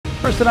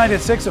First tonight at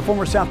 6, a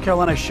former South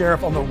Carolina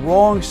sheriff on the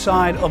wrong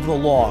side of the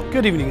law.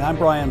 Good evening, I'm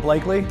Brian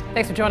Blakely.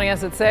 Thanks for joining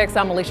us at 6.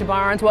 I'm Alicia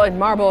Barnes. Well, in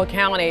Marlboro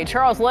County,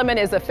 Charles Lemon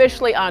is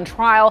officially on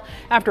trial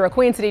after a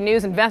Queen City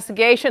News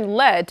investigation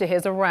led to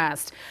his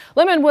arrest.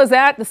 Lemon was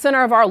at the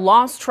center of our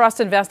lost trust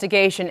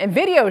investigation, and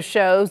video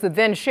shows the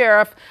then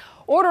sheriff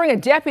ordering a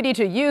deputy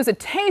to use a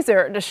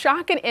taser to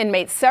shock an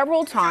inmate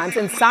several times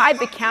inside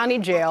the county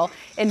jail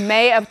in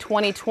May of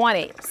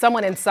 2020.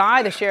 Someone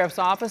inside the sheriff's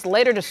office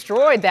later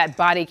destroyed that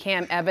body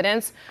cam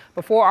evidence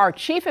before our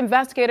chief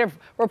investigative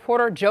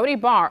reporter Jody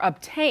Barr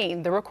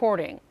obtained the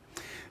recording.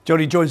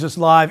 Jody joins us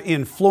live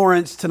in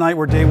Florence tonight,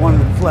 where day one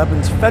of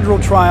Lemon's federal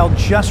trial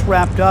just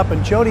wrapped up.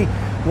 And Jody,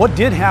 what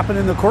did happen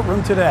in the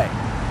courtroom today?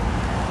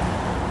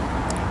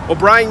 Well,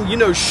 Brian, you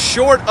know,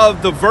 short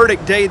of the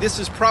verdict day, this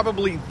is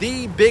probably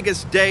the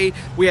biggest day.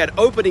 We had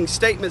opening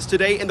statements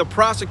today and the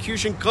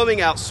prosecution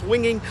coming out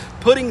swinging,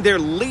 putting their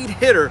lead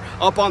hitter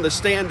up on the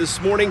stand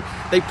this morning.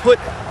 They put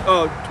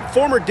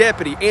former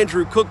deputy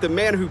Andrew Cook, the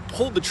man who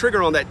pulled the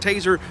trigger on that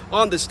taser,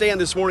 on the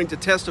stand this morning to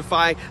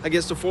testify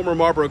against the former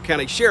Marlboro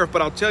County sheriff.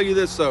 But I'll tell you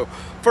this, though.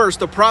 First,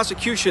 the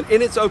prosecution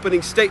in its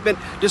opening statement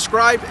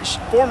described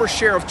former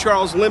Sheriff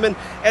Charles Lemon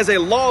as a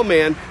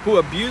lawman who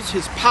abused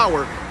his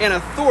power and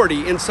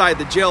authority inside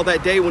the jail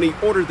that day when he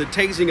ordered the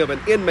tasing of an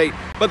inmate.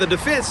 But the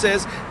defense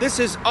says this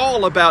is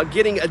all about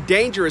getting a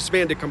dangerous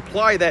man to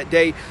comply that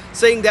day,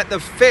 saying that the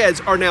feds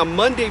are now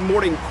Monday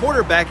morning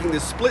quarterbacking the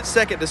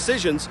split-second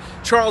decisions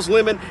Charles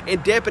Lemon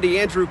and Deputy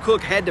Andrew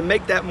Cook had to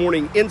make that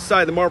morning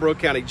inside the Marlboro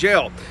County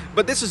Jail.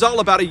 But this is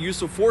all about a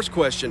use of force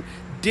question.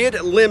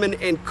 Did Lemon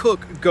and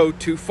Cook go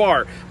too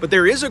far? But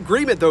there is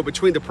agreement, though,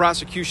 between the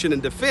prosecution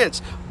and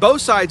defense.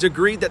 Both sides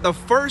agreed that the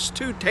first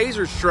two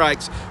taser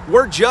strikes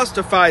were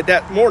justified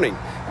that morning.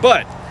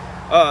 But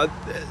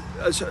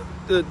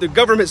the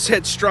government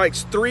said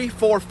strikes 3,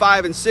 4,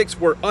 5, and 6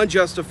 were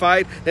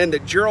unjustified, and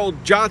that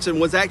Gerald Johnson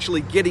was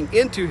actually getting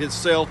into his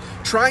cell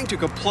trying to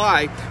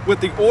comply with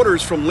the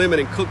orders from Lemon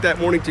and Cook that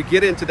morning to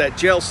get into that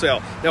jail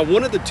cell. Now,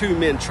 one of the two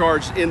men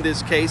charged in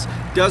this case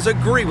does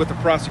agree with the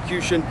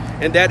prosecution,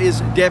 and that is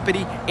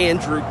Deputy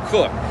Andrew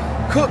Cook.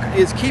 Cook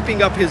is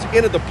keeping up his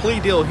end of the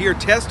plea deal here,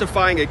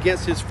 testifying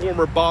against his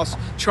former boss,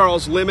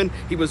 Charles Lemon.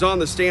 He was on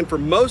the stand for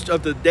most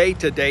of the day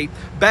today.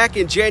 Back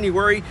in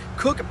January,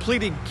 Cook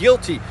pleaded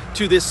guilty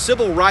to this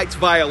civil rights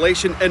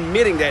violation,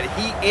 admitting that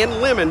he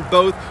and Lemon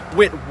both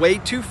went way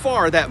too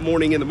far that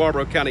morning in the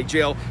Marlboro County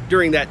Jail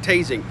during that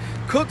tasing.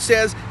 Cook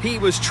says he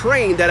was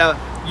trained that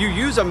you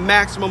use a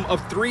maximum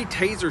of 3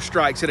 taser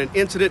strikes in an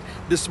incident.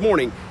 This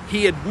morning,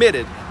 he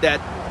admitted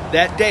that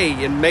that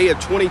day in May of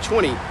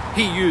 2020,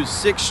 he used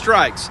 6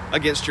 strikes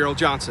against Gerald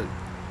Johnson.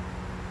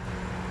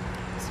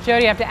 So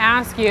Jody, I have to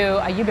ask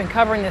you, you've been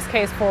covering this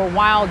case for a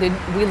while. Did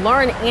we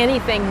learn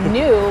anything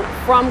new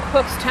from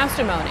Cook's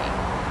testimony?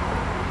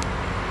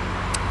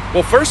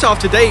 Well, first off,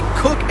 today,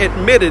 Cook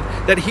admitted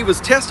that he was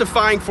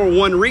testifying for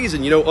one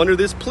reason. You know, under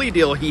this plea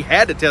deal, he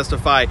had to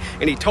testify.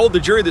 And he told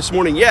the jury this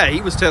morning, yeah, he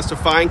was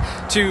testifying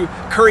to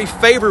curry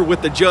favor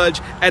with the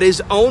judge at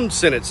his own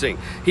sentencing.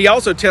 He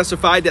also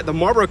testified that the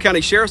Marlboro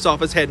County Sheriff's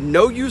Office had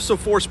no use of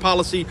force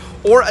policy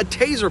or a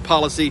taser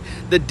policy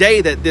the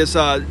day that this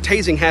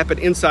tasing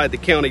happened inside the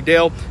county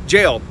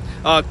jail.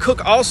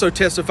 Cook also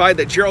testified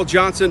that Gerald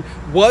Johnson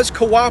was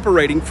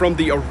cooperating from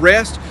the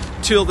arrest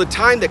till the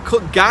time that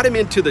Cook got him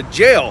into the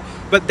jail.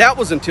 But that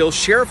was until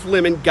Sheriff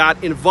Lemon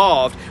got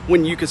involved,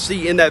 when you could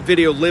see in that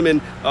video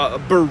Lemon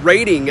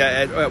berating,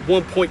 at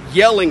one point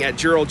yelling at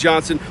Gerald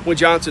Johnson when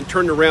Johnson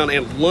turned around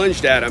and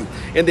lunged at him.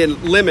 And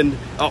then Lemon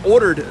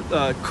ordered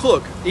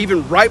Cook,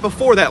 even right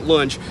before that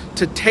lunge,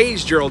 to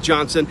tase Gerald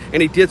Johnson,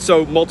 and he did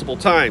so multiple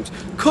times.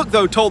 Cook,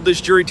 though, told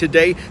this jury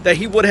today that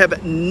he would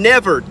have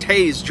never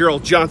tased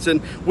Gerald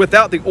Johnson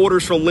without the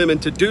orders from Lemon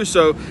to do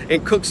so.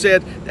 And Cook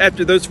said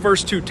after those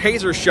first 2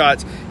 taser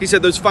shots, he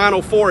said those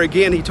final 4,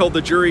 again, he told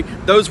the jury,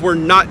 those were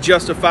not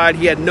justified.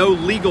 He had no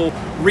legal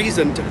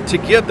reason to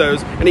give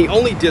those, and he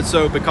only did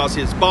so because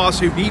his boss,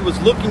 who he was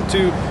looking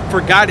to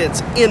for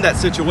guidance in that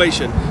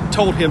situation,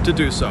 told him to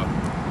do so.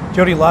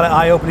 Jody, a lot of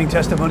eye-opening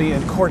testimony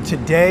in court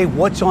today.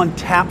 What's on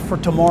tap for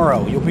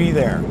tomorrow? You'll be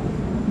there.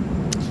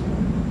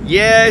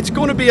 Yeah, it's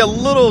going to be a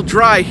little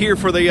dry here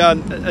for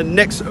the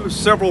next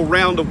several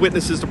round of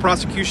witnesses. The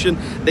prosecution,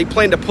 they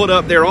plan to put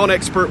up their own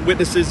expert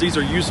witnesses. These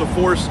are use of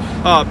force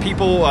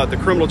people, the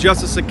Criminal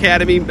Justice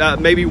Academy,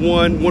 maybe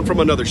one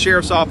from another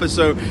sheriff's office.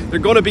 So there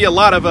are going to be a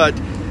lot of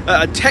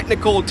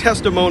technical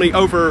testimony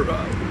over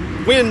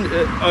when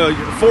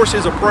force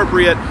is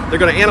appropriate. They're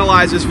going to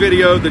analyze this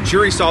video. The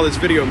jury saw this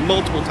video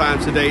multiple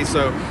times today,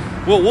 so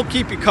we'll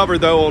keep you covered,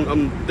 though,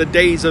 on the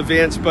day's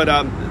events. But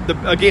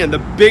again, the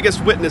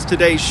biggest witness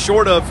today,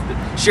 short of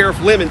Sheriff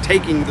Lemon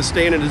taking the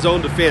stand in his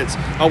own defense,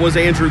 was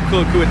Andrew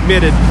Cook, who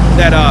admitted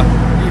that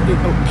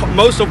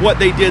most of what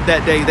they did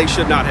that day they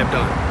should not have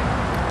done.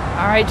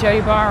 All right,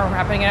 Jody Barr,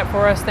 wrapping it up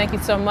for us. Thank you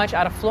so much.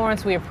 Out of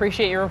Florence, we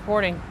appreciate your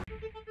reporting.